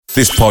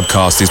This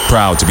podcast is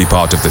proud to be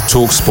part of the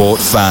TalkSport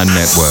Fan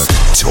Network.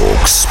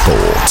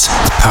 TalkSport.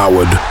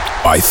 Powered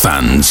by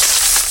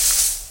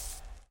fans.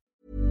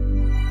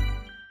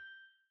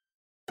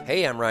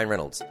 Hey, I'm Ryan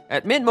Reynolds.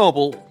 At Mint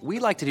Mobile, we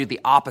like to do the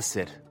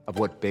opposite of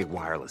what Big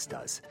Wireless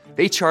does.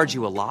 They charge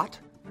you a lot,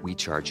 we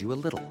charge you a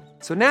little.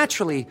 So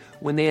naturally,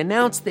 when they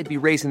announced they'd be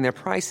raising their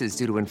prices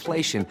due to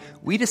inflation,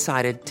 we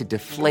decided to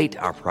deflate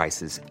our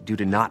prices due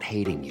to not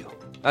hating you.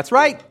 That's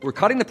right. We're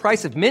cutting the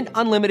price of Mint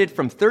Unlimited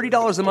from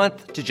 $30 a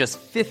month to just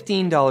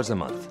 $15 a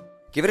month.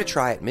 Give it a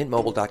try at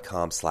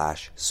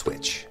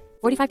mintmobile.com/switch.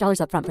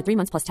 $45 up front for 3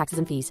 months plus taxes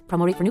and fees.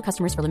 Promo rate for new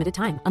customers for limited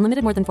time.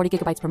 Unlimited more than 40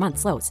 gigabytes per month.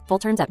 Slows full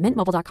terms at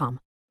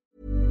mintmobile.com.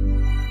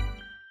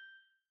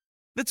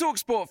 The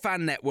TalkSport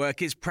Fan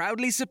Network is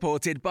proudly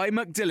supported by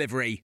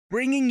McDelivery,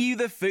 bringing you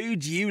the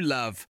food you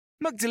love.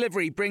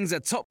 McDelivery brings a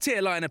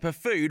top-tier lineup of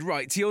food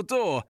right to your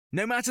door.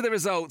 No matter the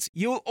result,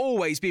 you'll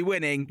always be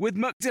winning with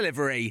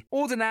McDelivery.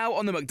 Order now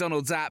on the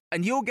McDonald's app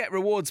and you'll get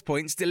rewards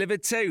points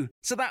delivered too.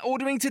 So that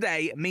ordering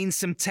today means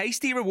some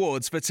tasty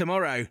rewards for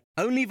tomorrow.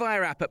 Only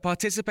via app at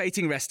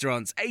participating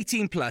restaurants.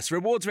 18 plus.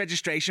 Rewards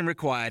registration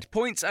required.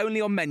 Points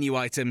only on menu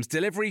items.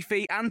 Delivery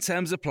fee and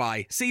terms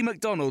apply. See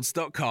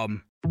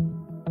mcdonalds.com.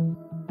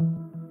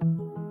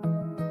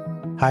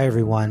 Hi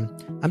everyone,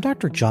 I'm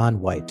Dr. John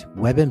White,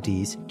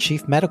 WebMD's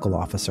Chief Medical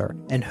Officer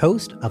and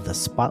host of the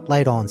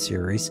Spotlight On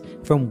series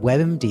from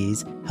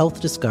WebMD's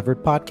Health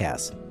Discovered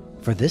podcast.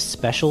 For this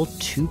special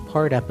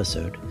 2-part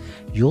episode,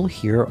 you'll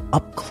hear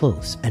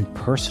up-close and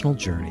personal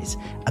journeys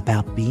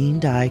about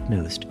being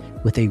diagnosed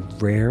with a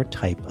rare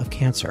type of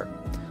cancer,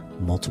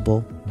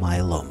 multiple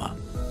myeloma.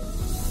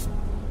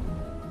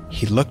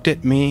 He looked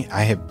at me.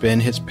 I have been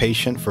his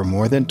patient for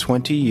more than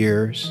 20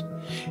 years.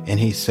 And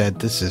he said,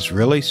 "This is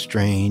really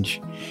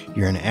strange.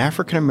 You're an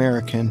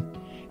African-American,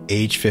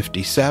 age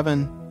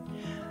 57.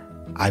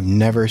 I've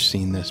never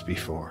seen this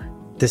before."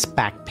 This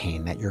back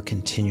pain that you're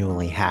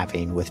continually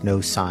having with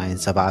no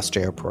signs of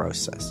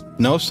osteoporosis.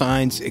 No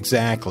signs,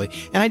 exactly.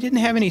 And I didn't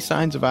have any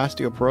signs of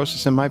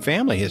osteoporosis in my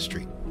family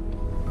history.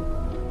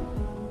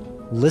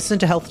 Listen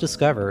to Health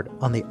Discovered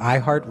on the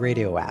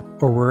iHeartRadio app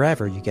or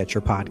wherever you get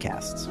your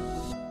podcasts.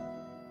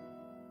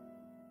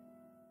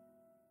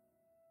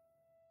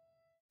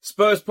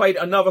 Spurs played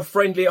another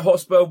friendly at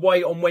Hotspur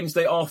Way on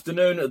Wednesday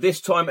afternoon,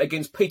 this time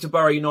against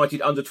Peterborough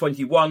United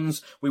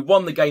under-21s. We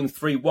won the game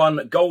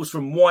 3-1. Goals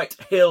from White,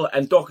 Hill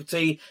and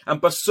Doherty,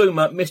 and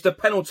Bissouma missed a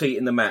penalty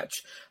in the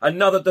match.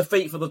 Another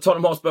defeat for the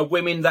Tottenham Hotspur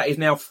women. That is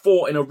now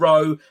 4 in a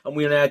row, and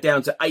we are now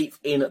down to 8th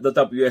in the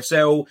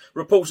WSL.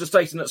 Reports are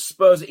stating that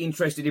Spurs are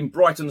interested in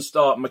Brighton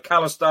star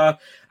McAllister,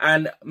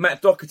 and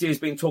Matt Doherty has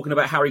been talking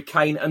about Harry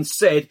Kane and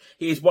said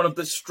he is one of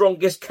the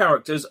strongest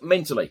characters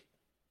mentally.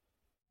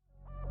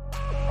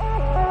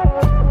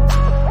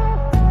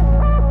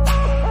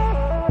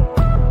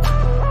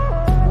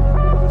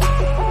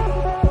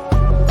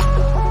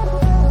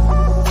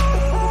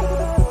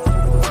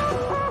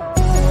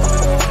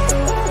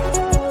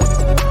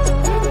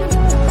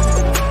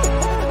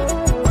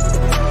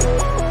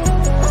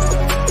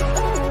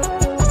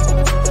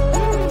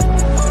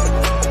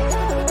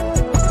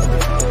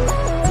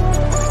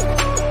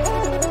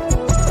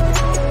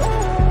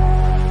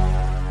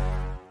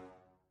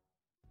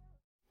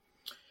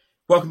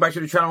 Welcome back to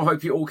the channel.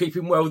 Hope you're all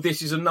keeping well.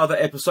 This is another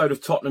episode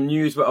of Tottenham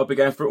News where I'll be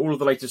going through all of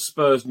the latest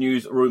Spurs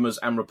news, rumours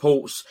and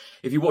reports.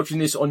 If you're watching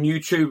this on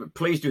YouTube,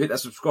 please do hit that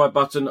subscribe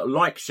button,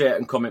 like, share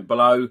and comment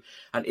below.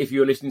 And if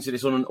you're listening to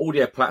this on an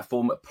audio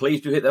platform,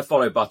 please do hit that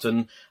follow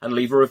button and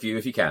leave a review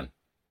if you can.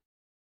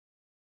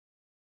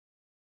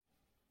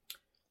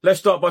 Let's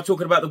start by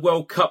talking about the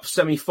World Cup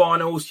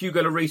semi-finals.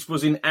 Hugo Lloris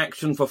was in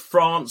action for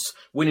France,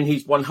 winning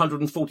his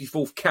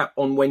 144th cap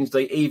on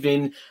Wednesday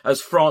evening as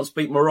France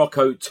beat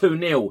Morocco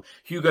 2-0.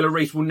 Hugo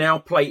Lloris will now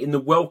play in the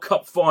World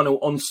Cup final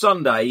on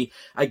Sunday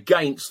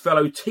against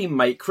fellow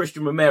teammate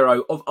Christian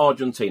Romero of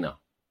Argentina.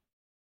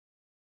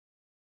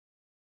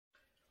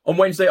 On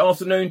Wednesday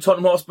afternoon,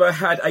 Tottenham Hotspur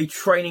had a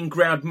training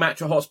ground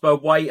match at Hotspur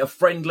Way, a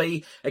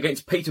friendly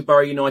against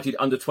Peterborough United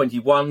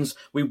under-21s.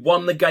 We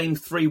won the game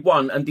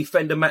 3-1 and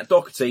defender Matt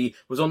Doherty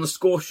was on the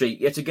score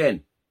sheet yet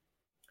again.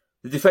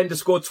 The defender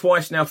scored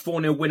twice in our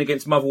 4-0 win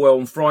against Motherwell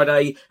on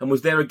Friday and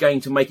was there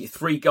again to make it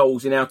 3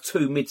 goals in our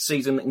 2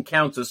 mid-season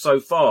encounters so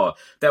far.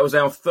 That was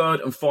our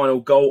 3rd and final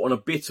goal on a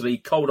bitterly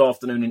cold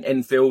afternoon in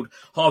Enfield.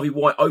 Harvey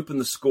White opened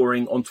the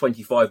scoring on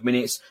 25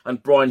 minutes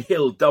and Brian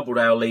Hill doubled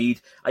our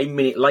lead a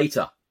minute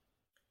later.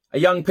 A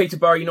young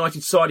Peterborough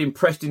United side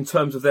impressed in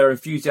terms of their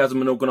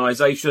enthusiasm and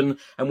organisation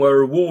and were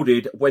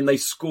rewarded when they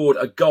scored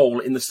a goal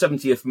in the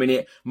 70th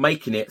minute,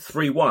 making it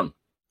 3-1.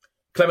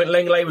 Clement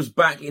Lenglet was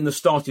back in the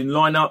starting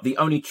lineup, the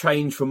only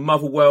change from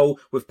Motherwell,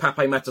 with Pape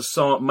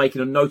Matar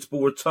making a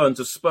notable return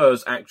to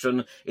Spurs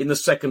action in the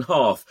second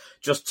half,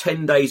 just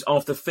 10 days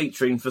after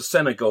featuring for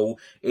Senegal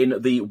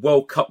in the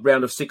World Cup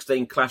round of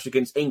 16 clash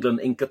against England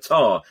in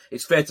Qatar.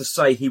 It's fair to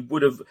say he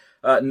would have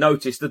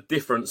noticed the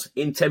difference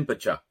in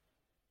temperature.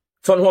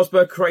 Tottenham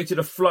Hotspur created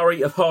a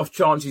flurry of half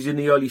chances in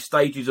the early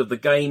stages of the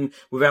game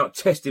without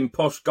testing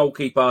posh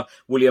goalkeeper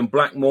William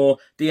Blackmore,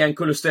 Dejan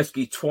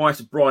Kulusevski twice,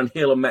 Brian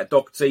Hill and Matt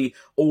Doherty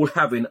all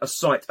having a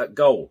sight at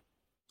goal.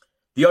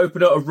 The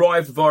opener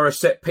arrived via a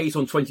set piece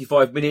on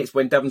 25 minutes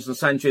when Davinson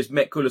Sanchez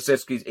met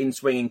Kulusevski's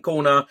in-swinging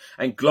corner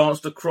and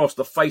glanced across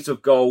the face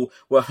of goal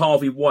where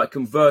Harvey White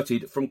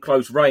converted from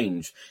close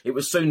range. It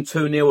was soon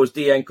 2-0 as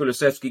Dejan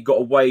Kulusevski got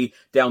away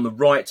down the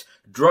right,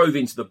 drove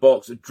into the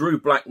box, drew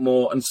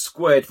Blackmore and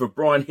squared for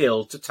Brian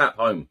Hill to tap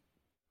home.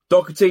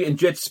 Doherty and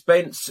Jed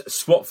Spence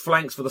swapped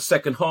flanks for the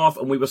second half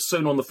and we were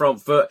soon on the front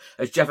foot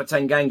as Jaffa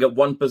Tanganga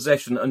won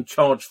possession and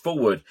charged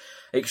forward.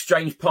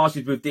 Exchanged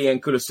passes with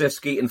Dejan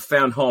Kulusevski and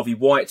found Harvey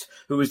White,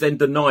 who was then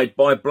denied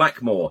by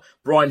Blackmore.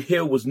 Brian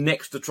Hill was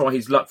next to try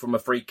his luck from a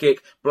free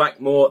kick.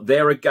 Blackmore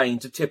there again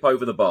to tip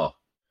over the bar.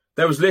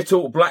 There was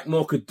little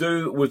Blackmore could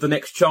do with the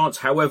next chance.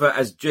 However,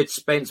 as Jed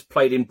Spence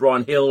played in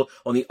Brian Hill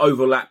on the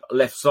overlap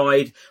left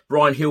side,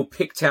 Brian Hill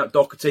picked out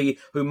Doherty,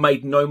 who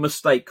made no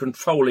mistake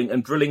controlling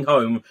and drilling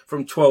home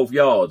from 12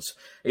 yards.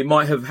 It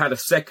might have had a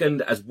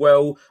second as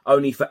well,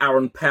 only for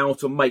Aaron Powell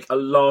to make a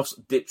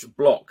last-ditch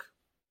block.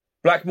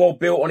 Blackmore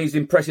built on his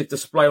impressive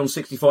display on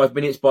 65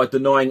 minutes by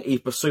denying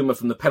Yves Bissouma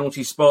from the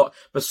penalty spot.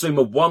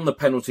 Bissouma won the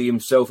penalty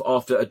himself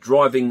after a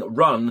driving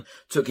run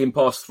took him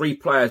past three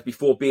players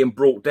before being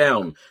brought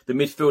down. The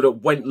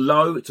midfielder went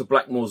low to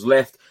Blackmore's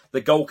left.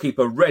 The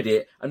goalkeeper read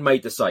it and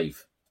made the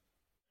save.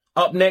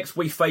 Up next,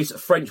 we face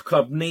French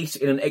club Nice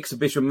in an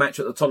exhibition match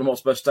at the Tottenham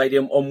Hotspur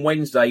Stadium on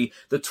Wednesday,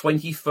 the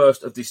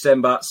 21st of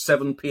December,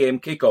 7 p.m.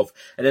 kickoff.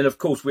 And then, of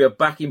course, we are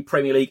back in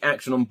Premier League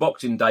action on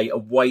Boxing Day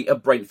away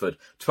at Brentford,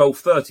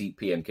 12:30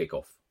 p.m.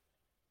 kickoff.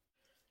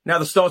 Now,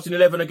 the starting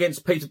 11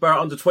 against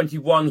Peterborough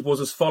under-21s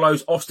was as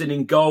follows. Austin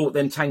in goal,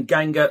 then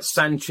Tanganga,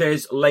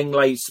 Sanchez,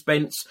 Langley,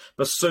 Spence,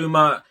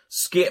 Bissouma,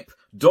 Skip,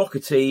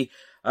 Doherty,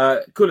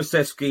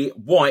 Kulusevski,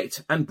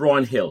 White and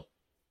Brian Hill.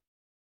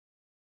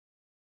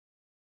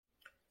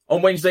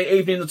 On Wednesday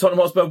evening, the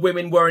Tottenham Hotspur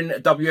women were in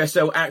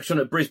WSL action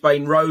at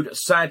Brisbane Road.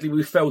 Sadly,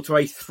 we fell to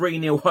a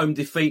 3-0 home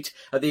defeat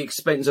at the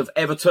expense of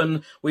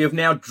Everton. We have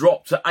now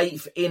dropped to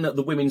 8th in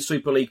the Women's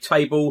Super League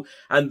table,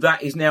 and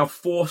that is now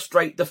 4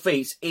 straight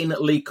defeats in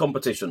league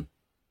competition.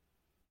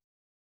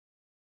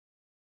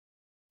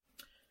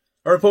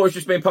 A report has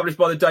just been published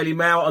by the Daily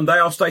Mail and they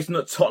are stating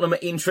that Tottenham are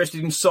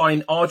interested in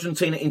signing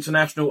Argentina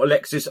international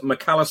Alexis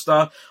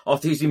McAllister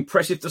after his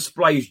impressive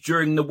displays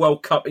during the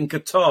World Cup in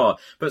Qatar.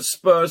 But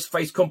Spurs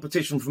face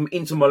competition from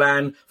Inter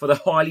Milan for the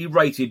highly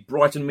rated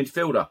Brighton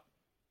midfielder.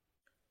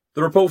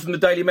 The report from the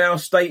Daily Mail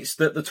states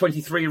that the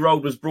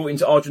 23-year-old was brought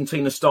into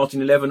Argentina's starting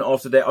 11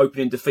 after their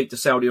opening defeat to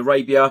Saudi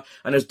Arabia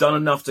and has done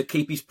enough to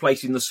keep his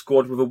place in the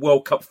squad with a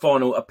World Cup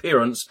final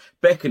appearance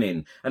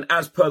beckoning. And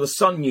as per the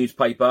Sun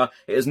newspaper,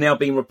 it has now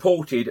been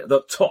reported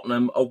that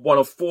Tottenham are one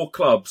of 4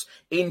 clubs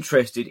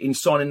interested in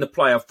signing the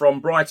player from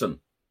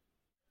Brighton.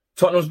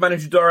 Tottenham's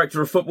managing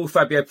director of football,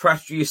 Fabio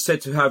Prasci, is said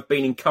to have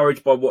been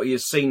encouraged by what he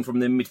has seen from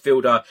the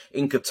midfielder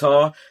in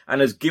Qatar and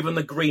has given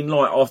the green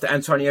light after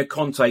Antonio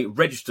Conte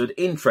registered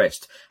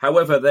interest.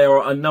 However, there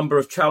are a number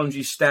of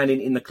challenges standing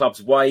in the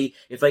club's way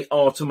if they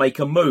are to make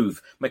a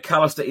move.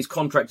 McAllister is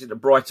contracted at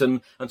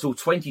Brighton until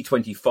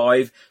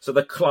 2025, so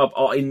the club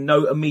are in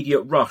no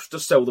immediate rush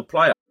to sell the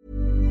player.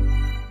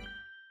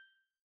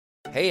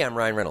 Hey, I'm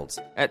Ryan Reynolds.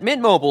 At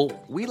Mint Mobile,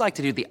 we like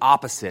to do the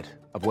opposite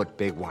of what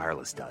Big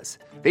Wireless does.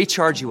 They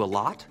charge you a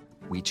lot,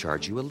 we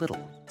charge you a little.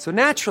 So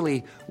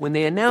naturally, when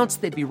they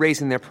announced they'd be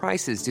raising their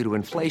prices due to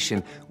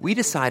inflation, we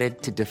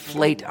decided to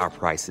deflate our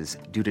prices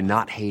due to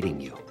not hating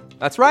you.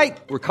 That's right.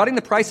 We're cutting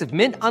the price of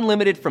Mint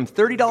Unlimited from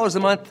 $30 a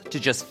month to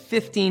just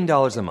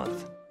 $15 a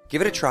month.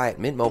 Give it a try at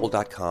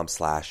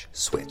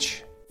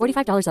mintmobile.com/switch.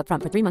 $45 up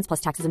front for 3 months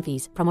plus taxes and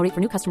fees. Promo rate for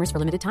new customers for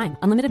limited time.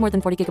 Unlimited more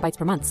than 40 gigabytes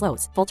per month.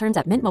 Slows full terms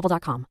at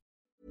mintmobile.com.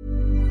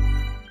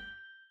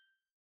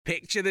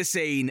 Picture the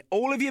scene.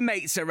 All of your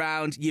mates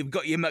around, you've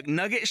got your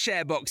McNugget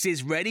share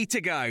boxes ready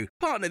to go.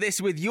 Partner this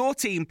with your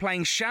team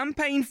playing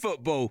champagne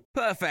football.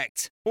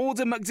 Perfect.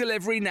 Order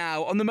McDelivery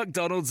now on the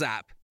McDonald's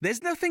app.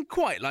 There's nothing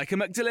quite like a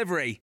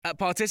McDelivery. At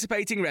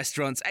participating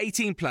restaurants,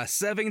 18 plus,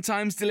 serving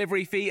times,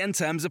 delivery fee and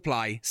terms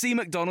apply. See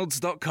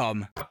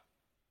mcdonalds.com.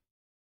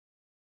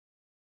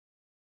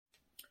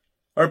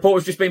 A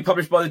report has just been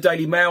published by the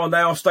Daily Mail and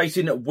they are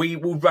stating that we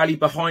will rally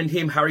behind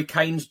him. Harry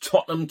Kane's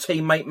Tottenham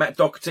teammate Matt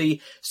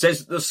Doherty says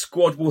that the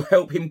squad will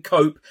help him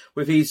cope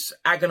with his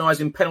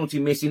agonising penalty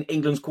miss in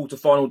England's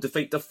quarter-final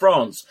defeat to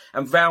France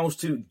and vows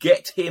to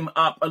get him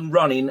up and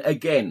running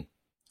again.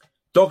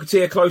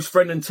 Doherty, a close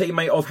friend and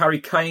teammate of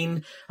Harry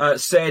Kane,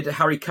 said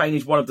Harry Kane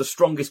is one of the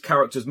strongest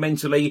characters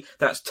mentally.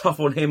 That's tough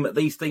on him.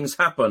 These things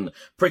happen.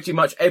 Pretty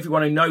much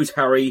everyone who knows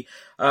Harry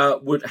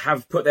would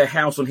have put their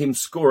house on him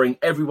scoring.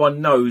 Everyone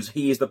knows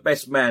he is the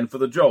best man for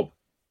the job.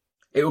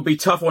 It will be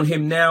tough on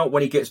him now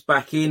when he gets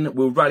back in.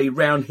 We'll rally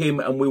round him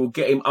and we will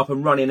get him up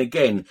and running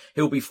again.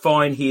 He'll be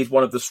fine. He is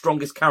one of the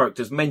strongest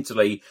characters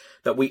mentally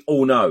that we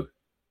all know.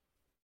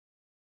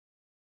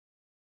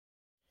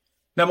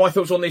 Now, my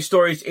thoughts on these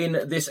stories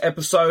in this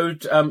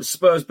episode.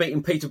 Spurs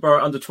beating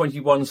Peterborough under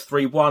 21s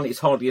 3-1. It's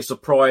hardly a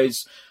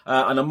surprise.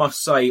 And I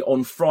must say,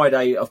 on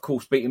Friday, of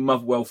course, beating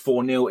Motherwell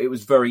 4-0, it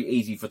was very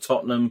easy for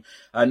Tottenham.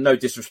 No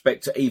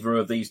disrespect to either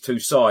of these two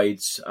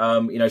sides.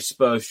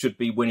 Spurs should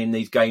be winning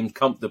these games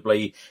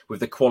comfortably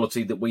with the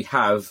quality that we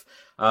have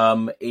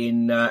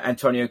in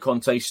Antonio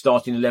Conte's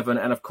starting 11,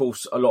 and of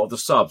course a lot of the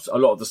subs. A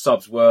lot of the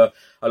subs were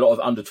a lot of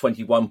under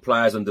 21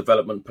 players and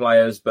development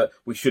players, but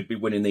we should be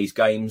winning these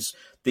games.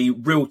 The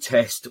real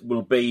test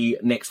will be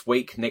next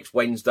week, next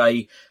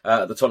Wednesday,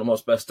 at the Tottenham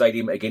Hotspur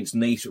Stadium against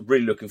Nice.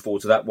 Really looking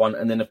forward to that one.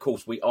 And then, of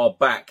course, we are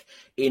back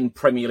in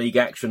Premier League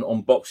action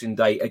on Boxing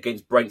Day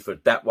against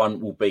Brentford. That one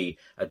will be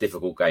a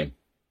difficult game.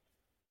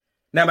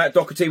 Now, Matt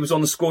Doherty was on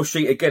the score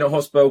sheet again at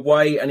Hotspur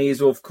Way, and he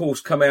has, of course,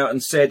 come out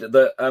and said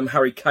that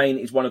Harry Kane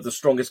is one of the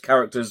strongest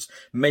characters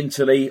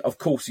mentally. Of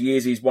course he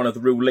is. He's one of the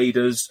real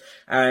leaders,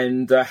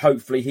 and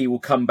hopefully he will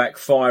come back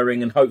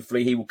firing, and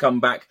hopefully he will come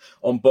back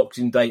on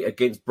Boxing Day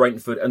against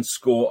Brentford and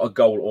score a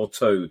goal or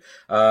two.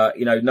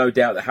 No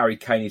doubt that Harry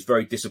Kane is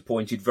very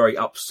disappointed, very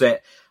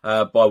upset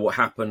by what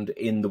happened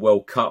in the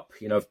World Cup.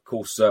 Of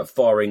course,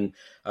 firing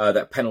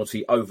that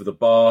penalty over the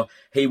bar.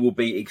 He will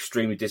be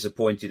extremely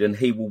disappointed, and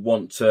he will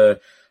want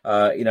to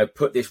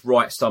put this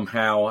right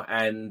somehow,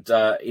 and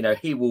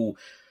he will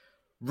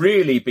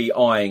really be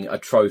eyeing a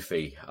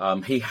trophy.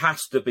 He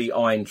has to be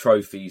eyeing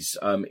trophies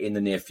in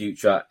the near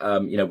future,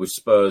 with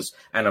Spurs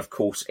and of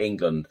course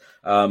England.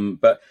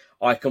 But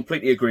I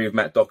completely agree with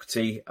Matt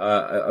Doherty,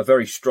 a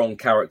very strong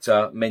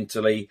character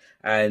mentally,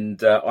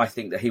 and I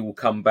think that he will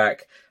come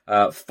back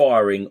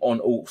firing on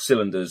all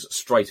cylinders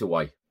straight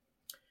away.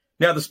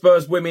 Now, the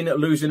Spurs women are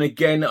losing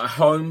again at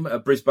home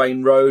at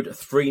Brisbane Road,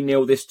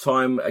 3-0 this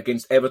time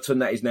against Everton.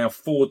 That is now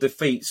 4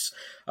 defeats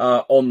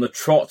on the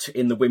trot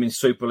in the Women's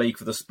Super League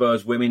for the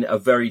Spurs women. A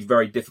very,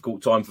 very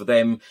difficult time for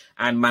them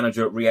and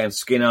manager Rhiannon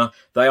Skinner.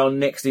 They are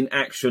next in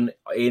action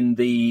in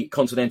the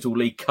Continental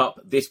League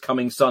Cup this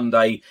coming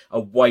Sunday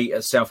away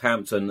at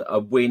Southampton. A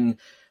win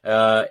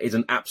is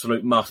an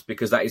absolute must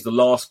because that is the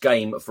last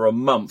game for a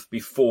month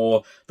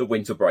before the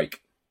winter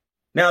break.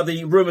 Now,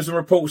 the rumours and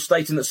reports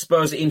stating that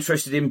Spurs are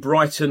interested in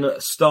Brighton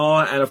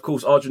star and, of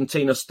course,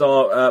 Argentina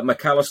star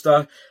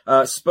McAllister.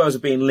 Spurs are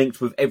being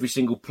linked with every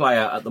single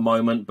player at the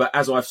moment. But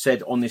as I've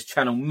said on this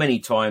channel many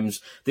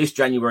times, this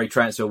January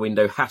transfer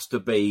window has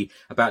to be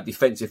about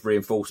defensive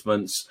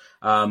reinforcements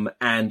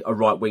and a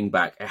right wing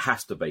back. It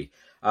has to be.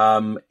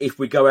 If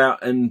we go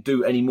out and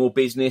do any more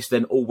business,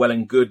 then all well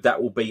and good.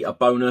 That will be a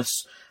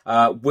bonus.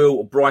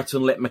 Will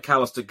Brighton let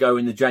McAllister go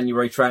in the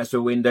January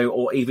transfer window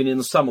or even in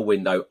the summer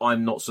window?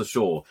 I'm not so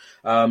sure.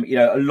 A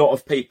lot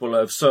of people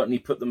have certainly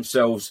put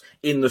themselves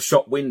in the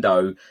shop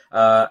window.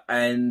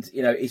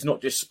 It's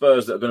not just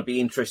Spurs that are going to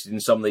be interested in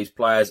some of these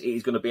players. It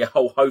is going to be a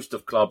whole host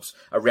of clubs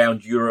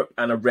around Europe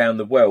and around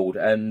the world.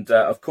 And,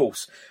 of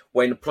course,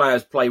 when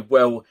players play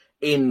well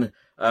in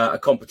a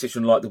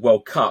competition like the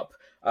World Cup,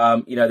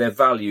 their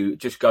value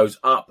just goes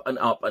up and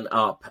up and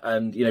up.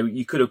 And,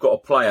 you could have got a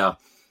player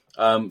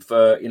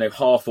for,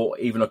 half or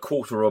even a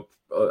quarter of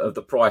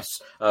the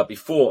price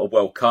before a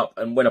World Cup.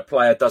 And when a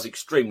player does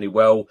extremely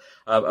well,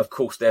 of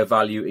course, their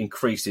value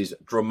increases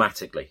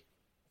dramatically.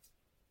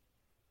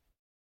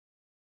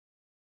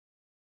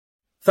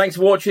 Thanks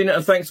for watching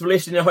and thanks for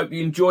listening. I hope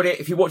you enjoyed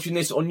it. If you're watching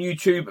this on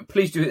YouTube,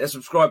 please do hit that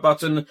subscribe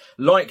button,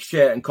 like,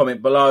 share and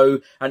comment below.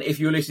 And if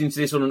you're listening to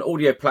this on an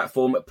audio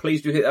platform,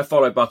 please do hit that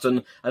follow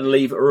button and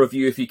leave a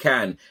review if you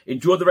can.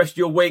 Enjoy the rest of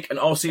your week and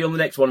I'll see you on the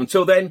next one.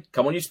 Until then,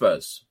 come on you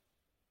Spurs.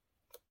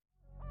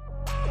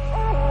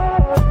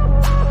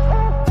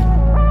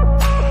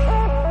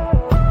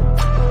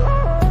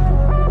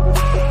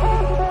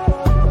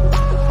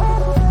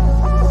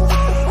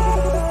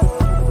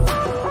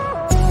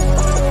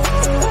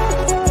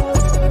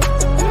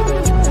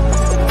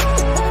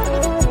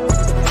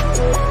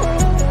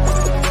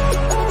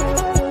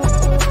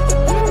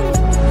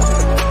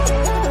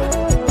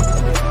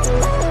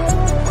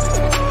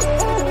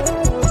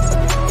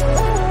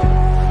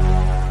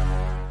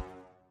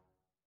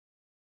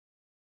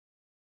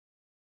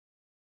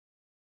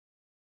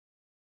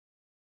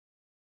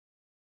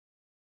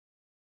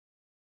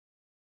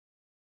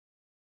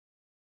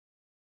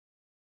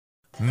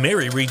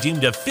 Mary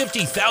redeemed a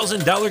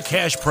 $50,000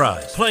 cash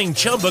prize playing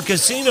Chumba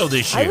Casino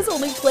this year. I was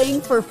only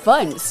playing for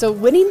fun, so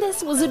winning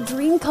this was a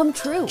dream come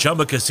true.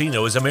 Chumba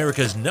Casino is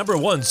America's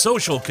 #1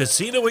 social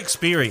casino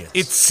experience.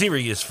 It's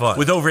serious fun.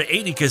 With over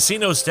 80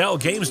 casino-style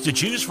games to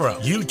choose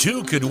from, you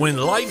too could win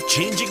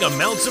life-changing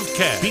amounts of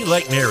cash. Be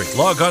like Mary.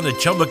 Log on to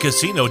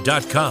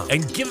ChumbaCasino.com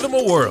and give them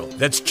a whirl.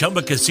 That's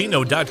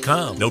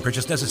ChumbaCasino.com. No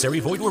purchase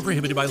necessary. Void where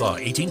prohibited by law.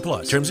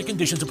 18+. Terms and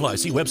conditions apply.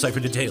 See website for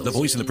details. The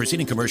voice in the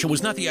preceding commercial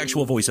was not the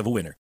actual voice of a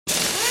winner.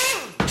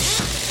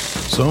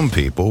 Some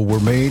people were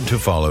made to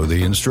follow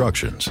the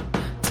instructions.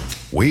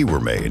 We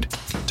were made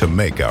to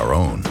make our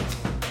own.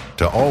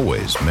 To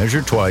always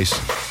measure twice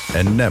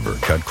and never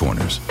cut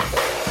corners.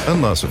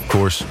 Unless, of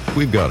course,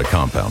 we've got a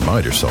compound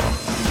miter saw.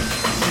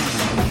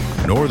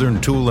 Northern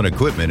Tool and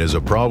Equipment is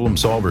a problem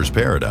solver's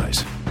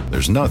paradise.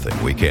 There's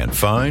nothing we can't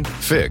find,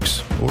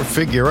 fix, or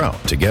figure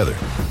out together.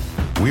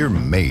 We're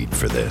made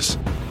for this.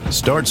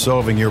 Start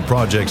solving your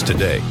projects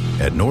today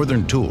at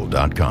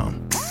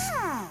northerntool.com.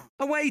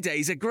 Away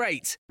days are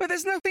great, but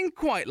there's nothing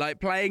quite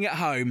like playing at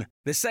home.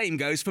 The same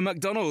goes for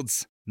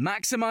McDonald's.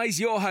 Maximise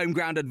your home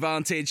ground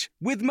advantage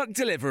with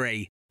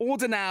McDelivery.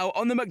 Order now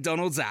on the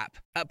McDonald's app.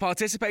 At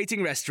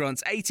participating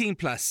restaurants, 18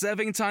 plus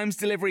serving times,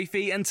 delivery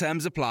fee and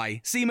terms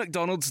apply. See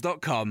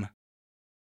mcdonalds.com.